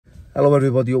Hello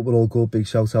everybody, hope we're all good. Big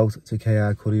shout out to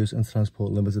KR Couriers and Transport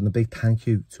Limited, and a big thank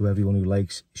you to everyone who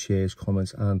likes, shares,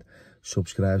 comments and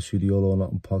subscribes to the All or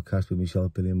Nothing podcast with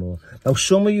myself, Billy Moore. Now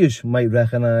some of you might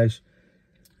recognise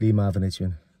Lee Marvin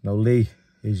Hitchman. Now Lee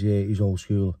is he's old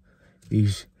school.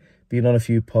 He's been on a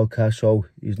few podcasts, so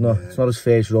he's not it's not his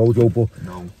first rodeo, but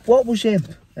no. What was him?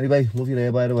 Anyway, love you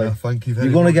there by the way. Yeah, thank you very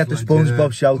much. You're going to get the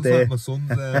SpongeBob shout there. Like my son's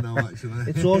there now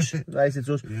actually. It's us, right, it's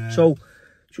us. Yeah. So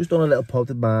just done a little pod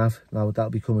with Marv. Now that'll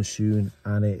be coming soon,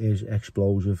 and it is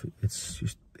explosive.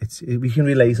 We can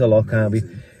relate a lot, can't we?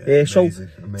 Yeah, so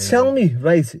amazing. Tell me,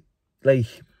 right, like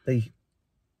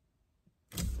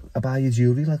about your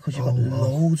jewellery, like, because you've got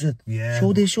loads of. Yeah.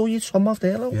 So they show you some off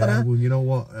there, like, yeah. Well, you know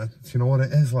what? You know what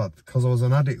it is, lad. Because I was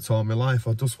an addict all my life,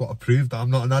 I just want to prove that I'm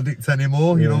not an addict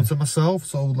anymore. You know, to myself.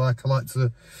 So like, I like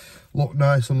to look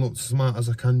nice and look smart as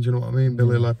I can. Do you know what I mean,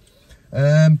 Billy? Like,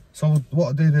 so what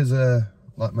I did is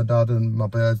like my dad and my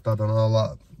bear's dad and all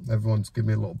that, everyone's given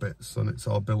me little bits and it's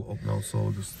all built up now,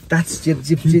 so just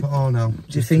keep it all now.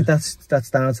 Do you think that's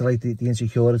down to like the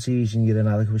insecurities and your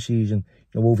inadequacies and,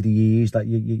 you know, over the years that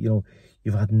you know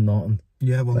you've had nothing?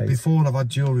 Yeah, well, before I've had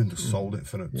jewellery and just sold it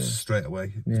for it straight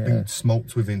away. It's been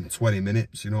smoked within 20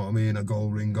 minutes, you know what I mean? A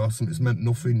gold ring or something, it's meant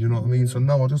nothing, you know what I mean? So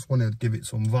now I just want to give it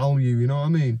some value, you know what I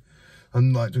mean?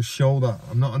 And like just show that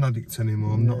I'm not an addict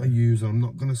anymore, I'm not a user, I'm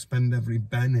not going to spend every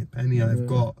penny I've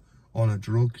got on a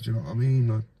drug, do you know what I mean?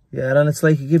 Like, yeah, and it's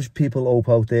like it gives people hope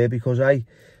out there, because I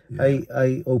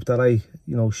hope that I,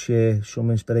 you know, share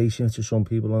some inspiration to some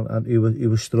people and who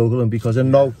were struggling, because I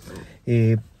know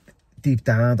deep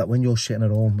down that when you're sitting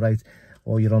at home, right,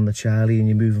 or you're on the Charlie and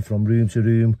you're moving from room to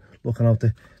room, looking out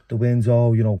the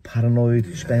window, you know,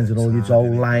 paranoid, spending all your dough,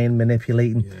 lying,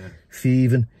 manipulating,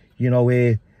 thieving, you know,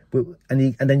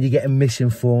 and then you get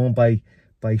misinformed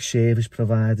by service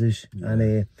providers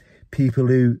and people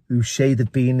who say they've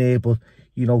been there but,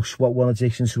 you know, swap one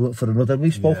addiction for another.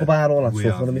 We spoke about all that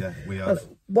stuff. We have.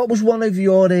 What was one of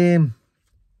your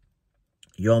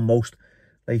most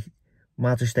like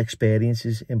maddest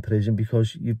experiences in prison?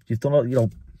 Because you've done all, you know,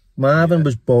 Marvin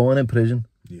was born in prison,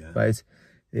 right?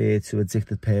 To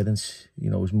addicted parents, you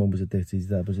know, his mum was addicted, his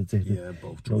dad was addicted. Yeah,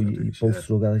 both drug addicts, both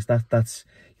drug addicts. That's,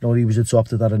 you know, he was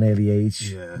adopted at an early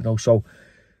age. Yeah. You know, so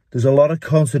there's a lot of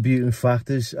contributing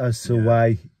factors as to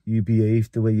why you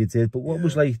behaved the way you did. But what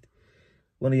was like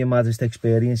one of your maddest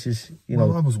experiences? You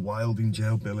know, I was wild in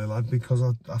jail, Billy, lad, because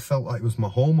I felt like it was my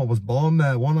home. I was born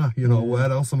there, wasn't I? You know, where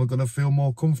else am I going to feel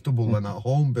more comfortable than at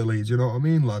home, Billy? Do you know what I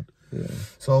mean, lad? Yeah.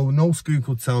 So no school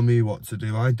could tell me what to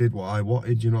do. I did what I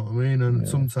wanted, you know what I mean? And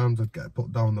sometimes I'd get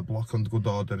put down the block on good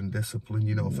order and discipline,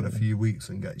 you know, for a few weeks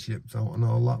and get shipped out and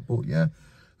all that. But yeah,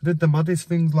 I did the maddest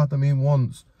things, lad. I mean,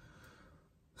 once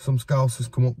some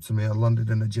scousers come up to me, I landed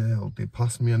in a jail, they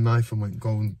passed me a knife and went,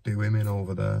 go and do him in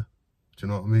over there. Do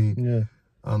you know what I mean? Yeah.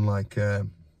 And like...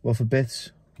 well, for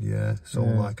bits? Yeah, so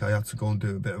like I had to go and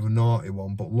do a bit of a naughty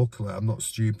one, but luckily I'm not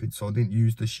stupid, so I didn't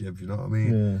use the shiv, you know what I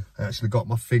mean? I actually got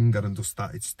my finger and just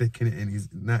started sticking it in his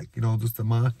neck, you know, just to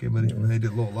mark him, and it made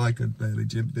it look like I'd barely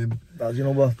jibbed him. But you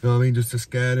know what? You know what I mean? Just to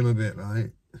scare him a bit,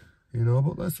 right? You know,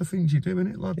 but that's the things you do,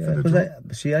 innit, lad?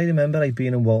 Yeah, I remember like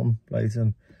being in Walton, right,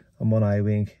 and I'm on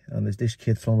I-Wing, and there's this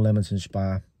kid from Leamington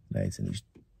Spa, right, and he's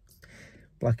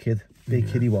black kid, big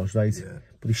kid he was, right? Yeah.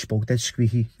 But he spoke dead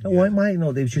squeaky. No, why might?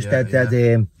 No, they was just dead.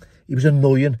 He was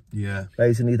annoying. Yeah.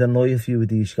 Right, and he'd annoy a few of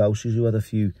these scousers who had a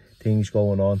few things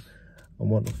going on. And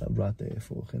what that rat there,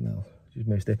 fucking hell, just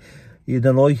missed it. He'd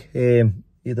annoy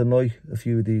a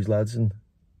few of these lads, and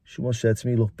someone said to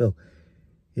me, "Look, Bill,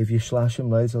 if you slash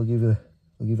him, right, I'll give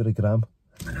it a gram."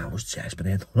 And I was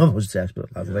desperate. I was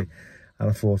desperate, lads. Like, and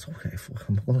I thought, okay, fuck,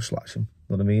 I'm gonna slash him.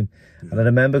 You know what I mean? And I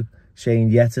remember saying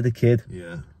to the kid.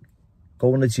 Yeah.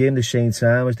 Going to the gym the same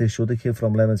time as this other kid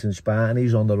from Leamington Spa, and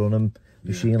he's on the running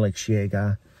machine like sheer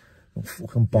guy. I'm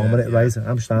fucking bombing it, right?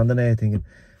 I'm standing there thinking,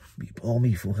 all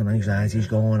me fucking anxiety's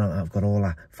going on. I've got all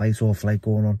that fight or flight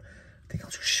going on. I think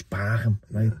I'll just spark him,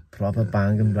 right? Proper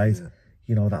bang him, right?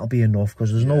 You know, that'll be enough,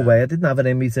 because there's no way. I didn't have it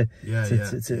in me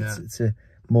to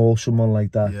maul someone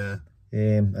like that.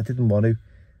 I didn't want to.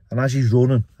 And as he's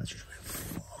running, I just went,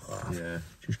 fuck off.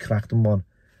 Just cracked him one.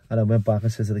 And I went back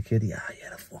and said to the kid,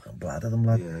 I fucking bladdered him,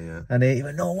 lad. And he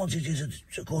went, no, once you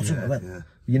just go to him.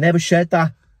 You never said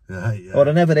that. Or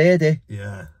I never heard it.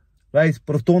 Right,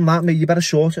 but I've done that, mate. You better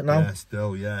sort it now. Yeah,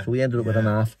 still, So we ended up with an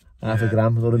half a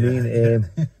gram, you know what I mean?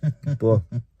 But,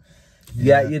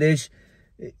 it is.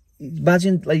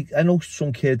 Imagine, like, I know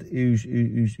some kid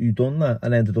who done that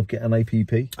and ended up getting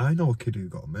IPP. I know a kid who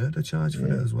got a murder charge for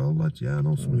it as well, lad. Yeah, I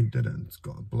know someone who did it and it's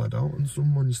got bled out, and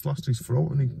someone, he slashed his throat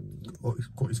and he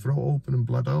cut his throat open and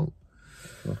bled out.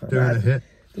 Doing a hit.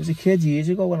 was a kid years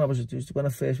ago when I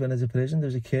first went into prison. There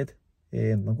was a kid,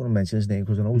 I'm not going to mention his name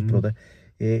because I know his brother,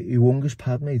 who hung his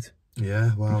pad mate.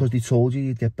 Yeah, wow. Because they told you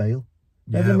you'd get bail.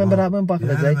 Yeah, Ever remember that one back in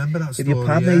the day? I remember that story, if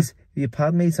your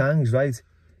pad mate hangs, right?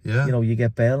 Yeah. You know, you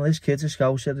get bail. And this kid's a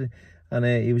Scouser, and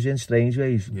he was in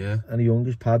Strangeways. Yeah. And he hung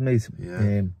his pad mate. Yeah.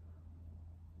 And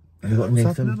he got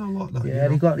nicked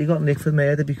for he got nicked for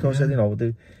murder because you know,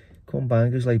 the come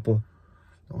bangers like, but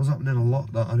that was happening a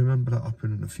lot. That I remember that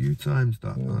happening a few times.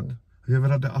 That have you ever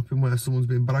had that happen where someone's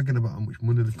been bragging about how much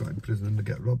money they've got in prison and they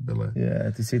get robbed, Billy?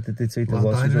 Yeah, they take the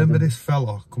Lad, I remember this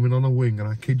fella coming on a wing, and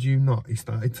I kid you not, he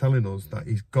started telling us that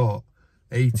he's got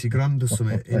 80 grand or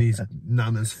something in his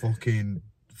nana's fucking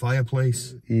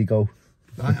fireplace. Here you go.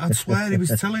 I swear he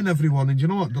was telling everyone, and you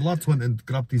know what? The lads went and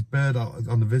grabbed his bird out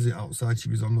on the visit outside. She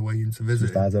was on the way in to visit.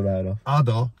 Just had her right off. Had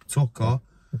her, took her,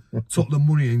 took the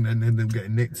money, and then ended up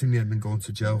getting nicked in the end and going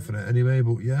to jail for it anyway.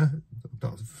 But yeah,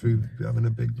 that's through having a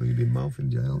big bleeding mouth in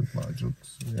jail by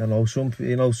drugs. I know some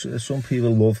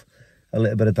people love a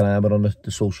little bit of drama on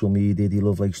the social media. They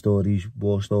love like stories,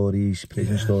 war stories,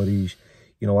 prison stories.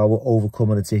 You know, how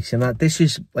overcoming addiction.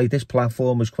 This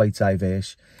platform is quite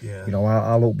diverse. Yeah. You know,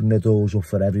 I'll open the doors up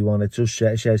for everyone. It just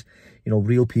says, you know,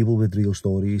 real people with real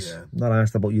stories. Yeah. Not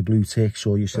asked about your blue ticks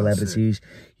or your celebrities.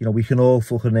 You know, we can all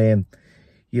fucking,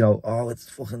 you know, oh, it's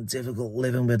fucking difficult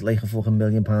living with like a fucking £1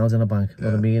 million in the bank. You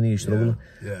know what I mean? And you're struggling.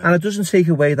 Yeah. And it doesn't take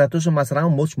away, that doesn't matter how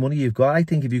much money you've got. I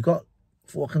think if you've got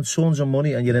fucking tons of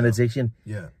money and you're in addiction,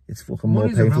 it's fucking more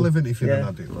painful. Money's irrelevant if you're an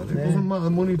addict, lad. It doesn't matter.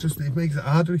 Money it makes it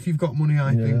harder if you've got money,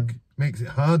 I think. Makes it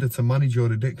harder to manage your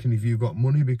addiction if you've got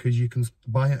money, because you can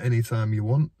buy it any time you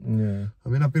want. Yeah. I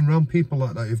mean, I've been around people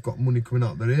like that who've got money coming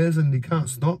out their ears and they can't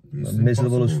stop. It's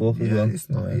miserable as fuck as well. It's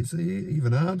not. It's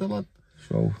even harder, lad.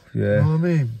 So, yeah. You know what I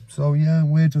mean? So, yeah,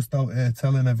 we're just out here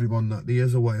telling everyone that there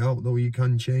is a way out, though. You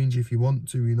can change if you want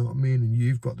to, you know what I mean? And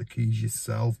you've got the keys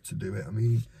yourself to do it. I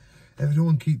mean,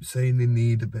 everyone keeps saying they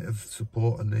need a bit of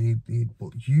support and they need,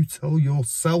 but you tell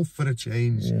yourself for a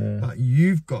change that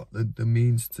you've got the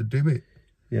means to do it.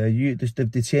 Yeah,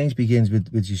 the change begins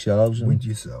with yourselves. And, with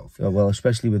yourself. Yeah. Well,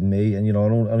 especially with me. And, you know,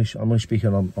 I'm only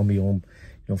speaking on my own,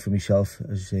 you know, for myself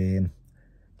as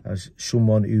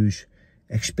someone who's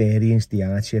experienced the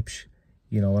hardships,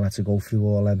 you know, and had to go through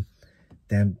all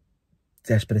them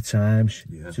desperate times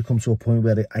to come to a point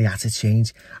where I had to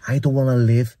change. I don't want to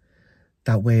live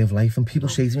that way of life. And people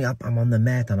say to me, I'm on the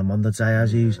met and I'm on the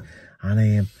diazes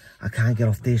and I can't get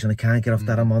off this and I can't get off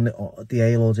that. I'm on the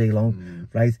ale all day long,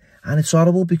 right? And it's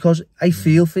horrible because I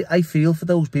feel for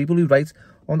those people who write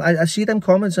on. I see them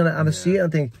comments and I see it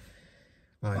and think,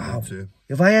 wow,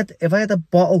 if I had a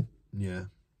bottle, and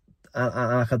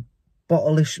I could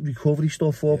bottle this recovery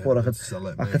stuff up, or I could sell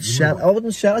it. I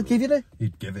wouldn't sell it. Give you it.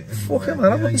 You'd give it. Fucking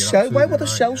man, I wouldn't sell. Why would I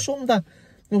sell something that,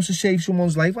 you know, to save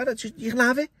someone's life? Why don't you can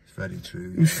have it? It's very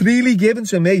true. It was freely given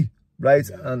to me. Right,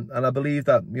 and I believe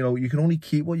that, you know, you can only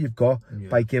keep what you've got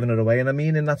by giving it away. And I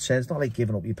mean in that sense, not like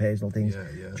giving up your personal things,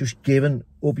 just giving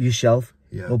up yourself,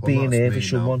 or being there for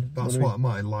someone. That's what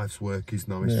my life's work is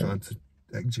now, is trying to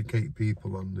educate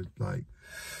people on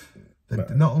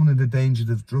not only the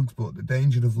danger of drugs, but the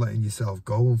danger of letting yourself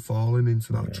go and falling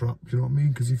into that trap. You know what I mean?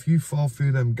 Because if you fall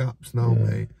through them gaps now,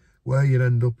 mate, where you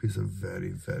end up is a very,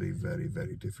 very, very,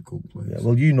 very difficult place. Yeah,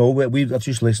 well, you know, I've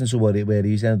just listened to where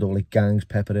he's ended up, like gangs,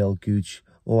 Pepperell, Gooch,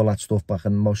 all that stuff back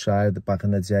in Moss Side, back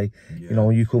in the day. You know,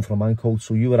 you come from Ancoats,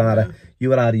 so you were out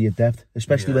of your depth,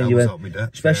 especially when you were,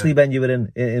 when you were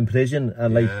in prison,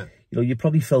 and like, you know, you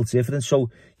probably felt different. So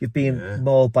you've been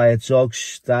mauled by a dog,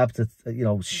 stabbed, you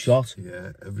know, shot.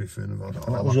 Yeah, everything about that.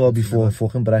 And that was all before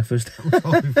fucking breakfast. That was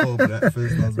all before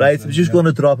breakfast. Right, I'm just going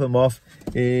to drop him off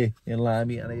in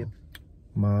Limey, and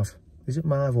Marv. Is it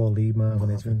Marv or Lee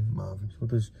Marvin? Marvin.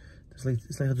 So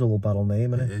it's like a double barrel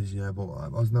name, isn't it? It is, yeah, but I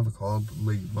was never called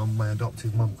Lee. My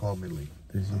adoptive mum called me Lee.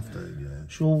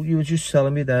 So you were just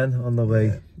telling me then on the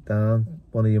way down,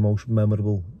 one of your most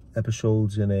memorable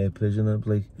episodes in prison,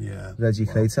 like Reggie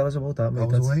Cray. Tell us about that, mate. I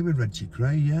was away with Reggie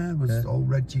Cray, old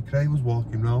Reggie Cray was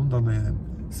walking around on a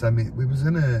we was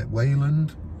in a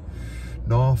Wayland,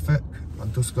 Norfolk.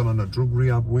 I'd just gone on a drug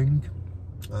rehab wing,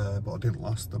 but I didn't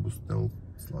last. I was still,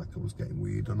 it's like I was getting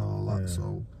weed and all that,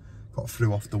 so got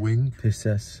through off the wing. Piss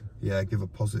test. Yeah, give a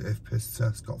positive piss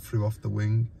test, got through off the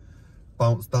wing.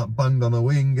 Bounced that, banged on a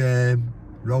wing.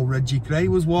 Old Reggie Cray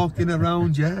was walking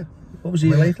around, What was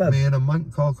he like, lad? Me and a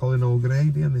mank called Colin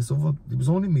O'Grady, and this other, it was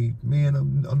only me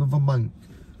and another mank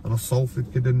and a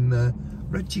Salford kid, and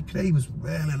Reggie Cray was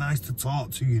really nice to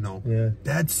talk to, you know. Yeah.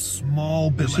 Dead small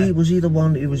Billy. Was he the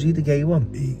one? Was he the gay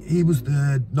one? He was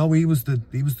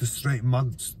the straight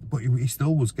man, but he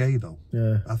still was gay though.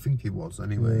 Yeah. I think he was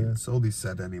anyway. Yeah. So they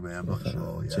said anyway. I'm not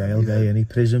sure. Yeah, Jail gay, any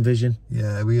prison vision.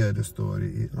 Yeah, we heard a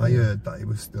story. I heard that he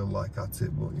was still like at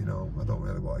it, but you know, I don't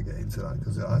really want to get into that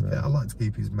because I like to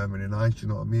keep his memory nice. You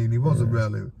know what I mean? He wasn't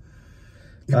really.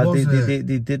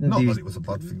 They didn't. Not that it was a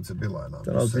bad thing to be like that.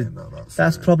 I'm just saying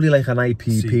that's probably like an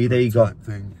IPP they got.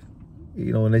 Thing.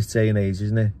 You know, in this day and age,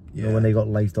 isn't it? Yeah. You know, when they got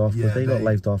lifed off, but they got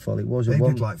lifed off. Like, was it? They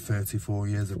did like 34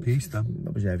 years apiece then.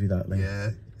 That was heavy, that. Like.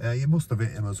 Yeah, you must have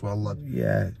hit him as well, lad.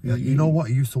 Yeah. You know what?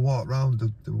 He used to walk around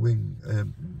the wing,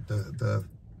 the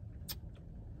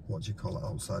what do you call it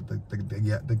outside?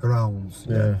 The grounds.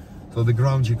 Yeah. So the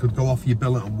grounds, you could go off your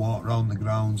billet and walk around the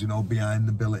grounds, you know, behind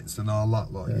the billets and all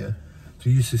that, like, yeah. So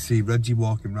you used to see Reggie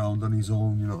walking around on his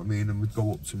own, you know what I mean, and we'd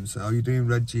go up to him and say, how you doing,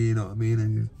 Reggie, you know what I mean,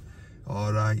 and he'd,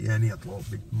 all right, yeah, and he had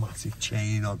a big, massive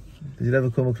chain on. Did you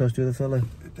ever come across the other fella?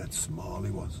 Dead small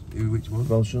he was. Which one?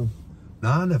 Bronson?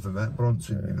 Nah, I never met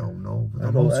Bronson, you know, no. But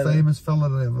the most famous fella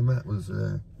I ever met was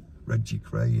Reggie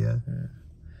Cray, yeah.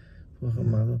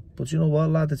 But you know what,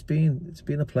 lad, it's been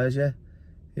a pleasure.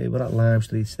 We're at Lime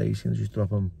Street Station, just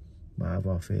dropping Marv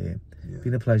off here.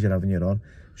 Been a pleasure having you on.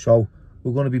 So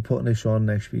we're going to be putting this on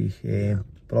next week,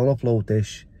 but I'll upload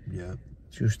this. Yeah.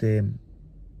 Just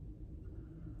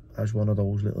as one of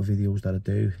those little videos that I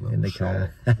do in the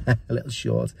car. A little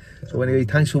short. So anyway,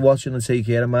 thanks for watching and take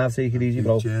care. And Marv, take it easy,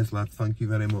 bro. Cheers, lad. Thank you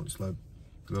very much, lad.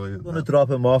 Brilliant. I'm going to drop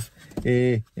him off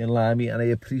in Limey, and I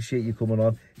appreciate you coming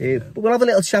on. But we'll have a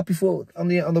little chat before on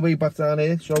the way back down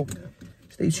here. So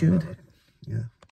stay tuned. Yeah.